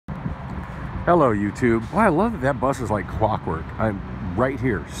Hello, YouTube. Well, I love that bus is like clockwork. I'm right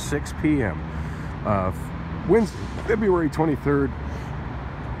here, 6 p.m. Wednesday, February 23rd,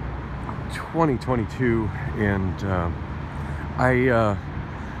 2022. And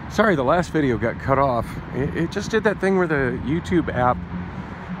sorry, the last video got cut off. It just did that thing where the YouTube app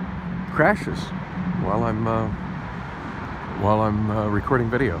crashes while I'm recording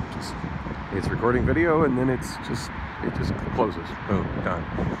video. It's recording video, and then it just closes. Boom, done.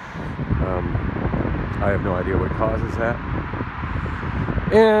 I have no idea what causes that,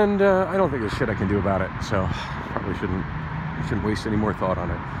 and I don't think there's shit I can do about it. So probably shouldn't waste any more thought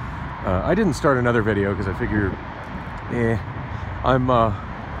on it. I didn't start another video because I figure, I'm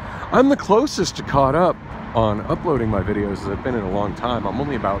the closest to caught up on uploading my videos as I've been in a long time. I'm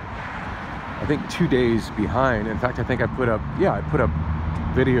only about, I think, 2 days behind. In fact, I think I put up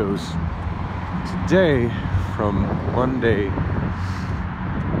videos today from Monday.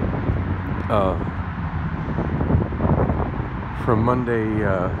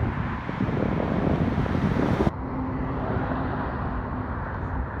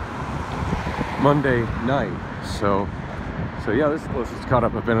 Monday night. So yeah, this is the closest caught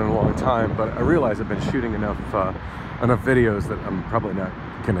up I've been in a long time. But I realize I've been shooting enough videos that I'm probably not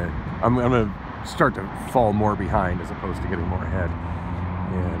gonna. I'm gonna start to fall more behind as opposed to getting more ahead,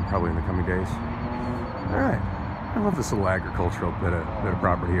 and probably in the coming days. All right, I love this little agricultural bit of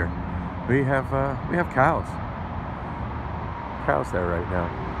property here. We have cows there right now.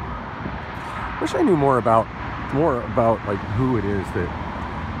 Wish I knew more about like who it is that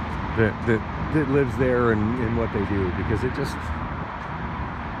lives there and what they do, because it's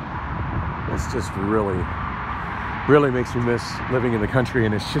just really makes me miss living in the country,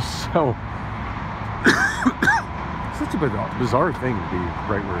 and it's just so such a bizarre thing to be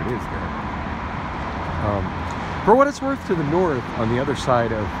right where it is there. For what it's worth, to the north, on the other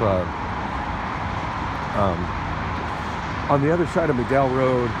side of Medell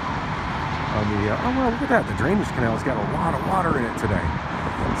Road, oh well, look at that, the drainage canal's got a lot of water in it today.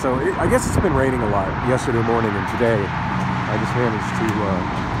 So I guess it's been raining a lot yesterday morning, and today I just managed to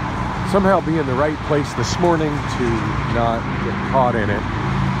somehow be in the right place this morning to not get caught in it,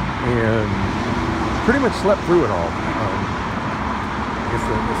 and pretty much slept through it all. I guess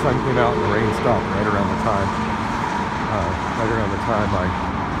the sun came out and the rain stopped right around the time I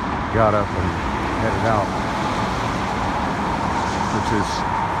got up and headed out,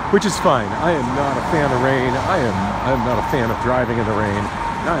 which is fine. I am not a fan of rain. I'm not a fan of driving in the rain.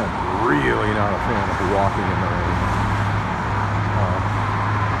 I am really not a fan of walking in the rain.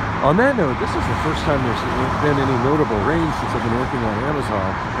 On that note, this is the first time there's been any notable rain since I've been working on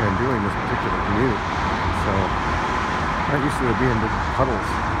Amazon and doing this particular commute. So I'm not used to there being big puddles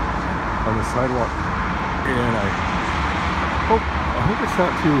on the sidewalk, and I hope it's not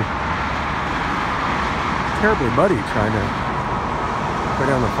too terribly muddy trying to go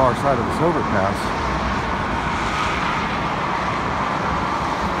down the far side of this overpass.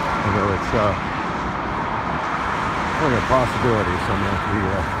 Although it's only a possibility, so I'm going to have to be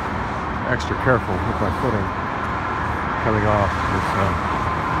extra careful with my footing coming off.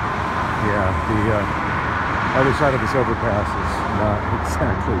 The other side of this overpass is not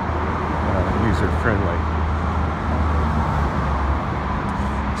exactly user-friendly.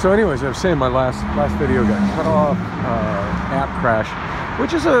 So anyways, I was saying my last video got cut off, app crash,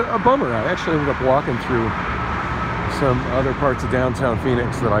 which is a bummer. I actually ended up walking through some other parts of downtown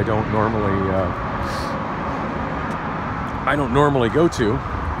Phoenix that I don't normally go to.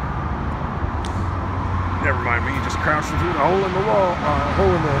 Never mind me just crouching through the hole in the wall, hole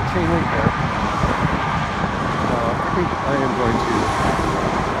in the chain link there. I think I am going to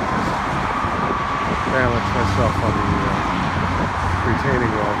balance myself on the retaining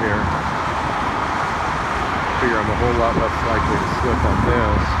wall here. I figure I'm a whole lot less likely to slip on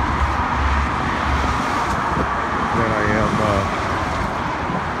this than I am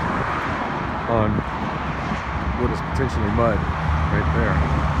on what is potentially mud right there.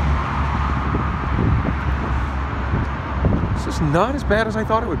 It's just not as bad as I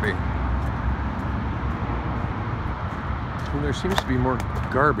thought it would be. And there seems to be more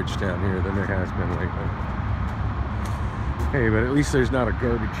garbage down here than there has been lately. Hey, but at least there's not a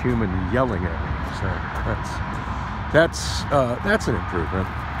garbage human yelling at me, so that's an improvement.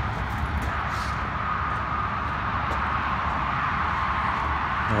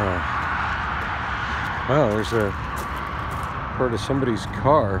 Wow, there's a part of somebody's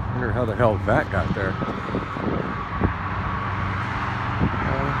car. I wonder how the hell that got there.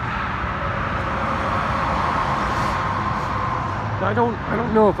 I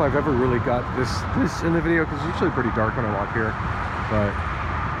don't know if I've ever really got this in the video, because it's usually pretty dark when I walk here, but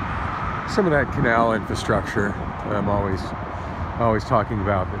some of that canal infrastructure that I'm always talking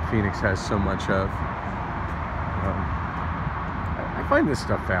about, that Phoenix has so much of. I find this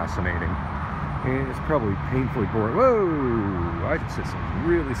stuff fascinating, and it's probably painfully boring. Whoa! I just hit some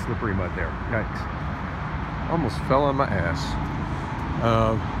really slippery mud there. Yikes! Almost fell on my ass.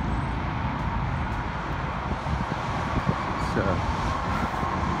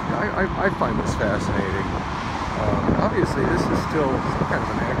 I find this fascinating. Obviously, this is still some kind of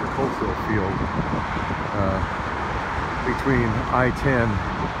an agricultural field between I-10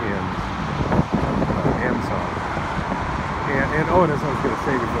 and Amazon. And oh, and as I was going to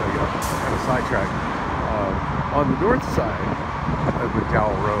say before I got kind of sidetracked, on the north side of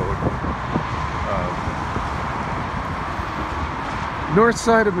McDowell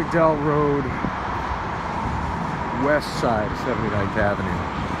Road, west side of 79th Avenue,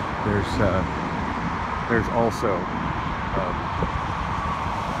 there's also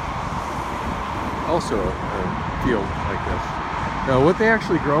a field like this. Now, what they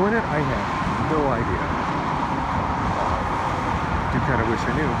actually grow in it, I have no idea. I do kind of wish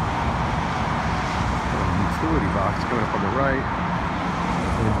I knew. Utility box going up on the right,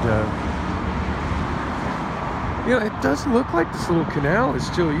 and it does look like this little canal is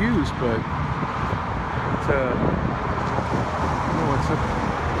still used, but it's, I don't know what's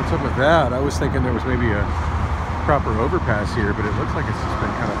up with that. I was thinking there was maybe a proper overpass here, but it looks like it's just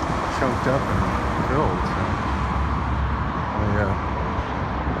been kind of chunked up and filled. So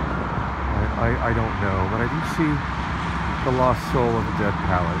I don't know, but I do see the lost soul of a dead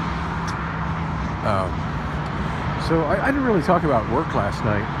pallet. So I didn't really talk about work last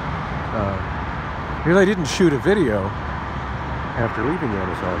night, because I didn't shoot a video after leaving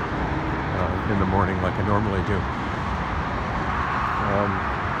Amazon in the morning like I normally do.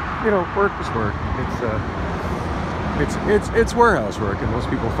 Work is work. It's warehouse work, and most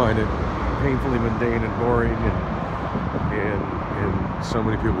people find it painfully mundane and boring, and so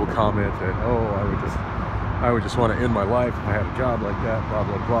many people will comment that, oh, I would just want to end my life if I had a job like that, blah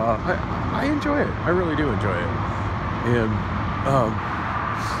blah blah. I enjoy it. I really do enjoy it. And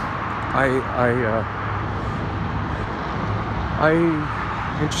I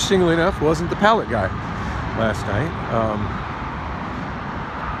interestingly enough wasn't the pallet guy last night.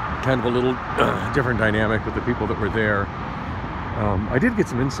 Kind of a little different dynamic with the people that were there. I did get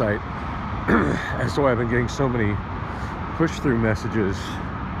some insight as to why I've been getting so many push-through messages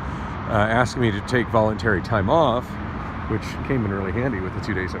asking me to take voluntary time off, which came in really handy with the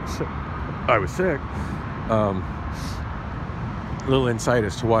 2 days I was sick. A little insight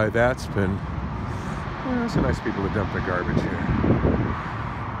as to why that's been. It's so nice people to dump their garbage here.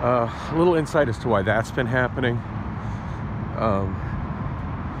 A little insight as to why that's been happening.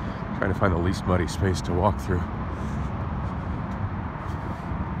 Trying to find the least muddy space to walk through.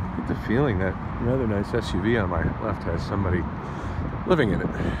 I get the feeling that another nice SUV on my left has somebody living in it.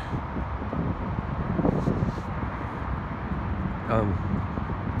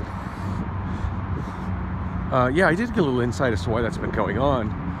 Yeah, I did get a little insight as to why that's been going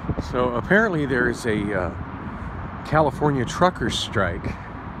on. So apparently there is a California truckers strike,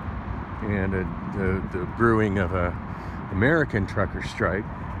 and the brewing of a American trucker strike.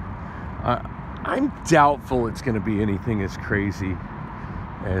 I'm doubtful it's going to be anything as crazy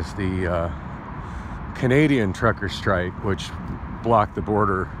as the Canadian trucker strike, which blocked the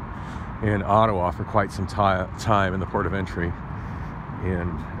border in Ottawa for quite some time in the port of entry,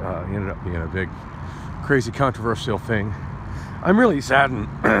 and ended up being a big, crazy, controversial thing. I'm really saddened,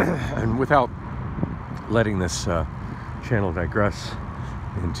 and without letting this channel digress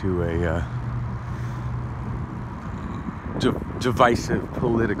into a divisive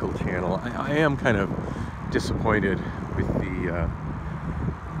political channel, I am kind of disappointed with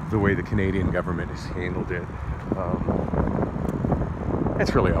the way the Canadian government has handled it.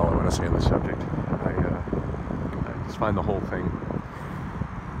 That's really all I want to say on the subject. I just find the whole thing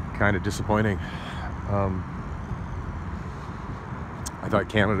kind of disappointing. I thought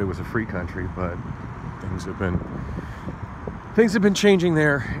Canada was a free country, but things have been changing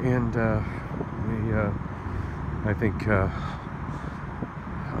there, and I think,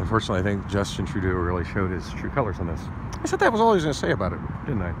 unfortunately, I think Justin Trudeau really showed his true colors on this. I said that was all I was going to say about it,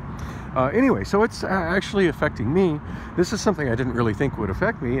 didn't I? Anyway, so it's actually affecting me. This is something I didn't really think would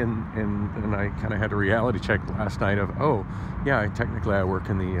affect me, and I kind of had a reality check last night of, oh, yeah, technically I work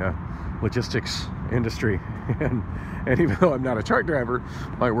in the logistics industry, and even though I'm not a truck driver,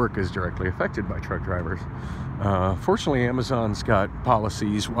 my work is directly affected by truck drivers. Fortunately, Amazon's got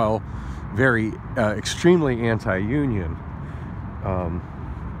policies, while very extremely anti-union.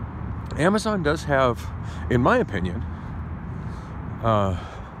 Amazon does have, in my opinion,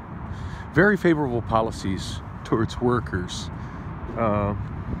 very favorable policies towards workers. A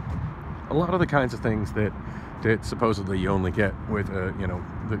lot of the kinds of things that supposedly you only get with a,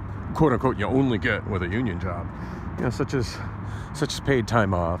 the quote unquote you only get with a union job, such as paid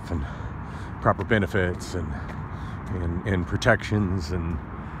time off and proper benefits and protections and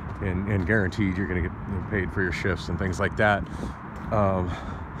guaranteed you're going to get paid for your shifts and things like that,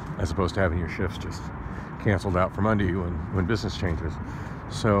 as opposed to having your shifts just canceled out from under you when business changes.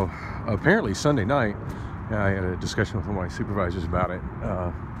 So apparently Sunday night, I had a discussion with one of my supervisors about it.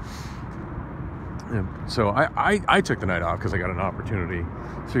 So I took the night off because I got an opportunity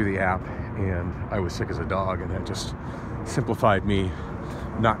through the app, and I was sick as a dog, and that just simplified me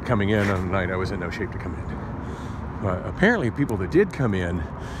not coming in on the night I was in no shape to come in. But apparently people that did come in,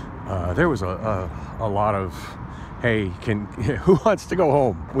 there was a lot of, hey, who wants to go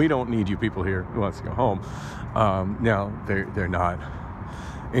home? We don't need you people here. Who wants to go home? Now they're not.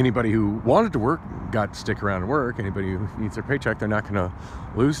 Anybody who wanted to work got to stick around and work. Anybody who needs their paycheck, they're not going to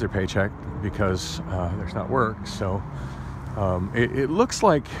lose their paycheck because there's not work. So it looks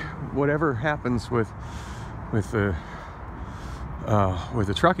like whatever happens with the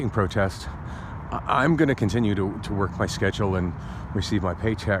trucking protest, I'm going to continue to work my schedule and receive my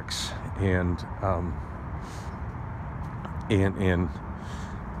paychecks and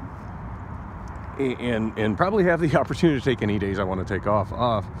probably have the opportunity to take any days I want to take off,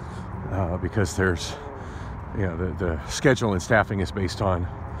 because there's, the schedule and staffing is based on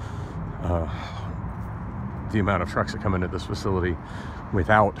the amount of trucks that come into this facility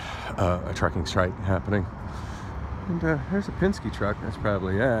without a trucking strike happening. And there's a Penske truck. That's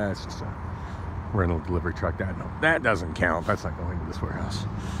probably, it's just a rental delivery truck. That doesn't count. That's not going to this warehouse.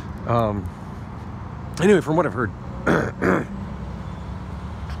 Anyway, from what I've heard,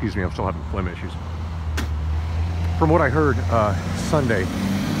 excuse me, I'm still having phlegm issues. From what I heard, Sunday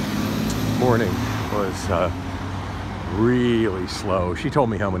morning was really slow. She told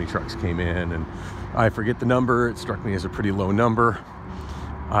me how many trucks came in, and I forget the number. It struck me as a pretty low number.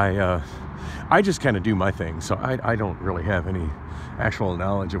 I just kind of do my thing, so I don't really have any actual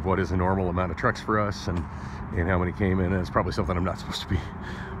knowledge of what is a normal amount of trucks for us and how many came in. And it's probably something I'm not supposed to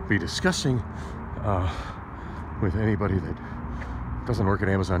be discussing with anybody that doesn't work at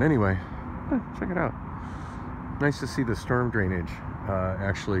Amazon anyway. Check it out. Nice to see the storm drainage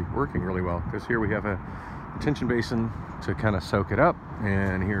actually working really well, because here we have a detention basin to kind of soak it up,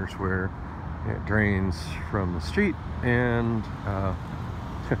 and here's where it drains from the street and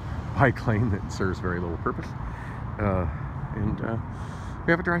bike lane that serves very little purpose, and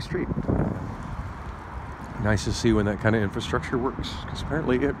we have a dry street. Nice to see when that kind of infrastructure works, because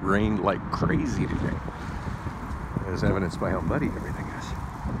apparently it rained like crazy today, as evidenced by how muddy everything is.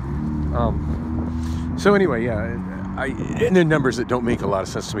 So anyway, yeah, and then numbers that don't make a lot of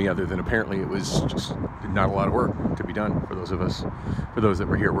sense to me, other than apparently it was just not a lot of work to be done for those of us, for those that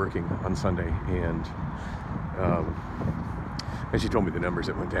were here working on Sunday. And she told me the numbers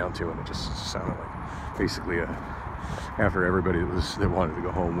it went down to, and it just sounded like basically after everybody that wanted to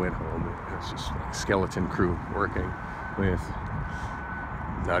go home went home, it was just like a skeleton crew working with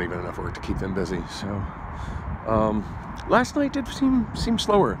not even enough work to keep them busy. So last night did seem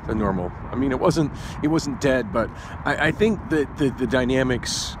slower than normal. I mean, it wasn't dead, but I think that the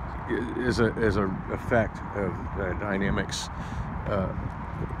dynamics is a effect of the dynamics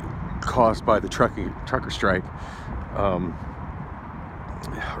caused by the trucker strike, or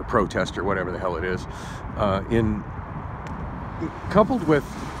protest, or whatever the hell it is, coupled with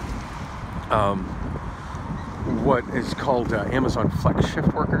what is called Amazon flex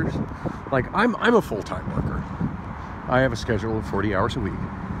shift workers. Like I'm a full-time worker. I have a schedule of 40 hours a week,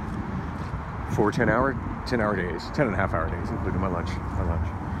 4 10-hour days, 10.5-hour days, including my lunch.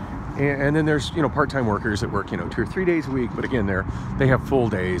 And then there's, part-time workers that work, 2 or 3 days a week, but again, they have full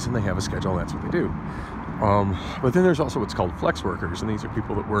days and they have a schedule, and that's what they do. But then there's also what's called flex workers, and these are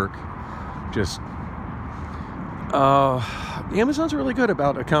people that work just, Amazon's really good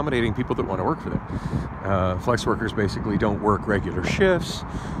about accommodating people that want to work for them. Flex workers basically don't work regular shifts.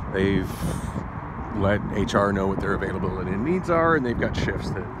 They've let HR know what their availability and needs are, and they've got shifts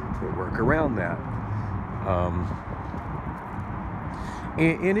that work around that.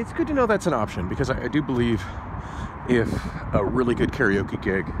 And it's good to know that's an option, because I do believe if a really good karaoke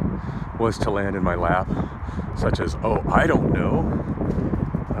gig was to land in my lap, such as, I don't know,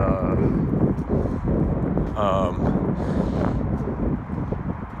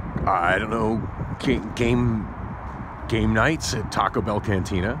 game nights at Taco Bell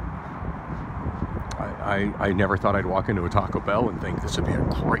Cantina. I never thought I'd walk into a Taco Bell and think this would be a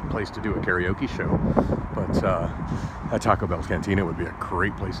great place to do a karaoke show, but a Taco Bell Cantina would be a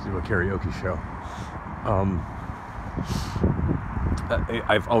great place to do a karaoke show.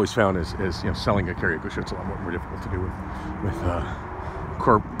 I've always found is selling a karaoke show, it's a lot more difficult to do with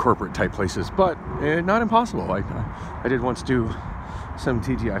corporate type places, but not impossible. I did once do some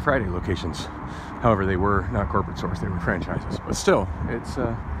TGI Friday locations. However, they were not corporate stores; they were franchises. But still, it's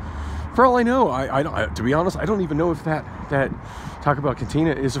for all I know, I don't. To be honest, I don't even know if that Taco Bell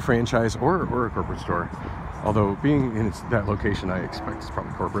Cantina is a franchise or a corporate store. Although being in that location, I expect it's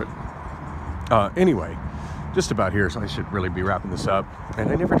probably corporate. Anyway, just about here, so I should really be wrapping this up.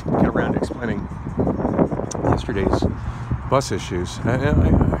 And I never get around to explaining yesterday's bus issues. And I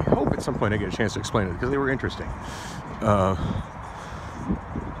hope at some point I get a chance to explain it because they were interesting.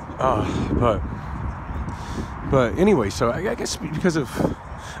 But anyway, so I guess because of,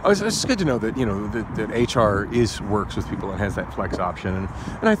 it's good to know that that HR works with people and has that flex option, and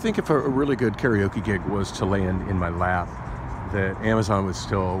I think if a really good karaoke gig was to land in my lap, that Amazon would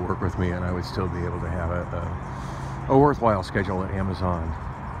still work with me and I would still be able to have a worthwhile schedule at Amazon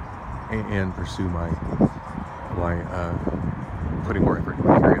and pursue my putting more effort into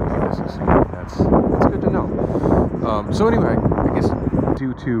my karaoke business. That's good to know. So anyway, I guess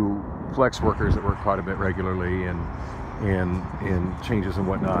due to flex workers that work quite a bit regularly and changes and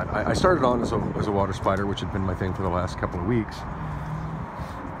whatnot, I started on as a water spider, which had been my thing for the last couple of weeks.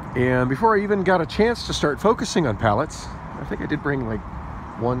 And before I even got a chance to start focusing on pallets, I think I did bring like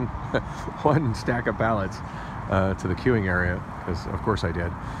one stack of pallets to the queuing area, because of course I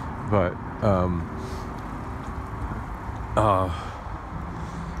did. But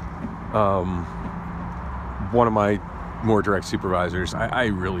one of my more direct supervisors, I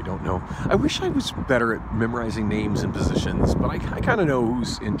really don't know. I wish I was better at memorizing names and positions, but I kind of know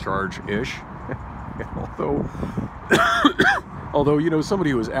who's in charge-ish. Although,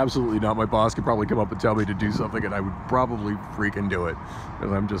 somebody who is absolutely not my boss could probably come up and tell me to do something, and I would probably freaking do it,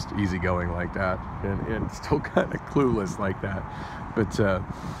 because I'm just easygoing like that, and still kind of clueless like that. But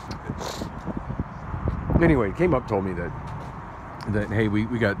anyway, came up, told me that hey,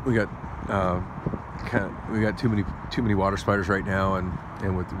 we got too many water spiders right now, and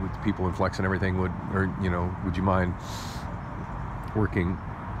with people in flex and everything, would you mind working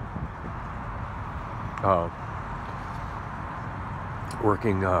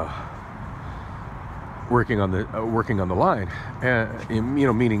on the line,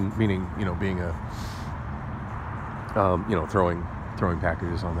 meaning being throwing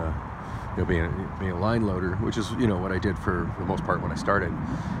packages on the being a line loader, which is what I did for the most part when I started,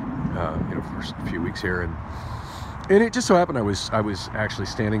 first few weeks here, and it just so happened I was actually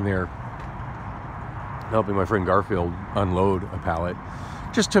standing there helping my friend Garfield unload a pallet,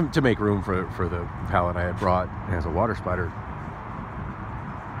 just to make room for the pallet I had brought as a water spider,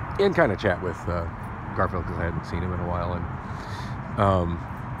 and kind of chat with Garfield, because I hadn't seen him in a while,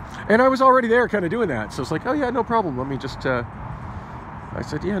 and I was already there kind of doing that, so it's like, oh yeah, no problem, let me just I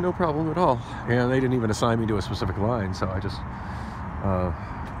said, yeah, no problem at all, and they didn't even assign me to a specific line, so I just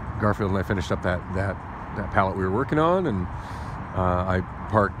Garfield and I finished up that pallet we were working on, and I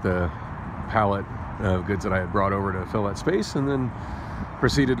parked the pallet of goods that I had brought over to fill that space, and then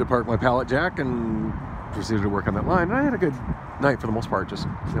proceeded to park my pallet jack and proceeded to work on that line. And I had a good night for the most part, just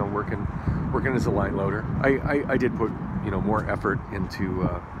working as a line loader. I did put more effort into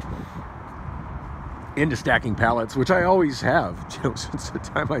stacking pallets, which I always have since the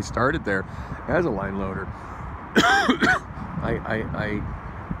time I started there as a line loader.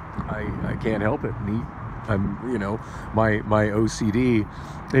 I can't help it. I'm my OCD,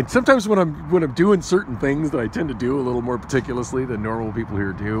 and sometimes when I'm doing certain things that I tend to do a little more meticulously than normal people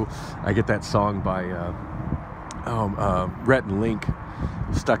here do, I get that song by Rhett and Link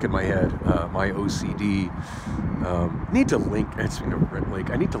stuck in my head. My OCD. Need to link. It's Rhett and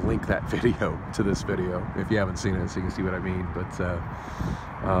Link. I need to link that video to this video if you haven't seen it, so you can see what I mean. But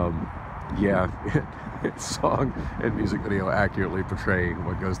yeah. Song and music video accurately portray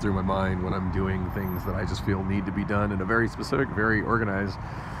what goes through my mind when I'm doing things that I just feel need to be done in a very specific, very organized,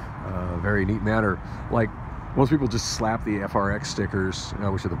 very neat manner. Like most people just slap the FRX stickers,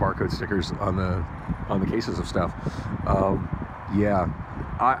 which are the barcode stickers, on the cases of stuff. Yeah,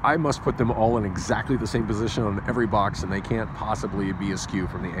 I must put them all in exactly the same position on every box, and they can't possibly be askew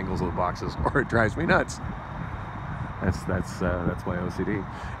from the angles of the boxes, or it drives me nuts. That's my OCD.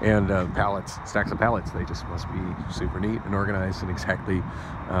 And pallets, stacks of pallets, they just must be super neat and organized and exactly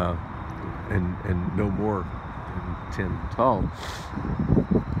and no more than 10 tall.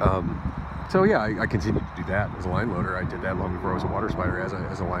 So yeah, I continued to do that as a line loader. I did that long before I was a water spider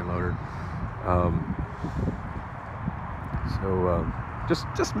as a line loader. So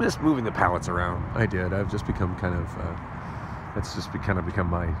just missed moving the pallets around. I did. I've just become kind of that's just kind of become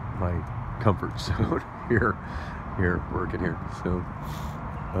my comfort zone here working here. So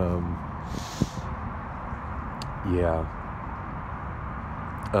yeah,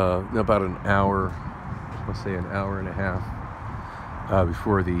 about an hour, let's say an hour and a half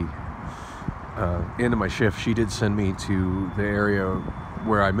before the end of my shift, she did send me to the area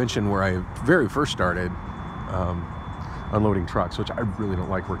where I mentioned where I very first started unloading trucks, which I really don't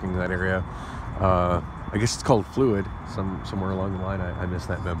like working in that area. I guess it's called fluid. Somewhere along the line, I missed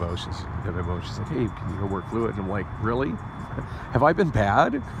that memo. She's like, hey, can you go work fluid? And I'm like, really? Have I been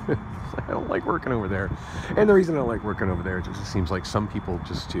bad? I don't like working over there. And the reason I don't like working over there is it just seems like some people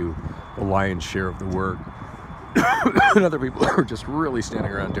just do the lion's share of the work. And other people are just really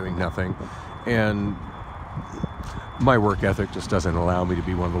standing around doing nothing. And my work ethic just doesn't allow me to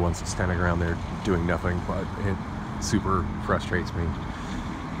be one of the ones that's standing around there doing nothing, but it super frustrates me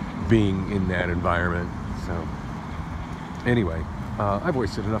being in that environment. So anyway, I've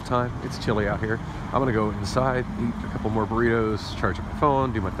wasted enough time. It's chilly out here. I'm gonna go inside, eat a couple more burritos, charge up my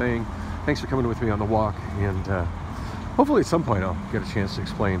phone, do my thing. Thanks for coming with me on the walk, and hopefully at some point I'll get a chance to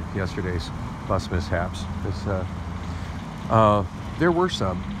explain yesterday's bus mishaps, because there were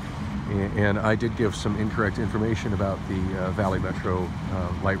some, and I did give some incorrect information about the Valley Metro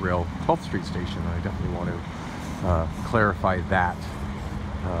Light Rail 12th Street station. I definitely want to clarify that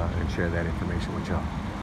and share that information with y'all.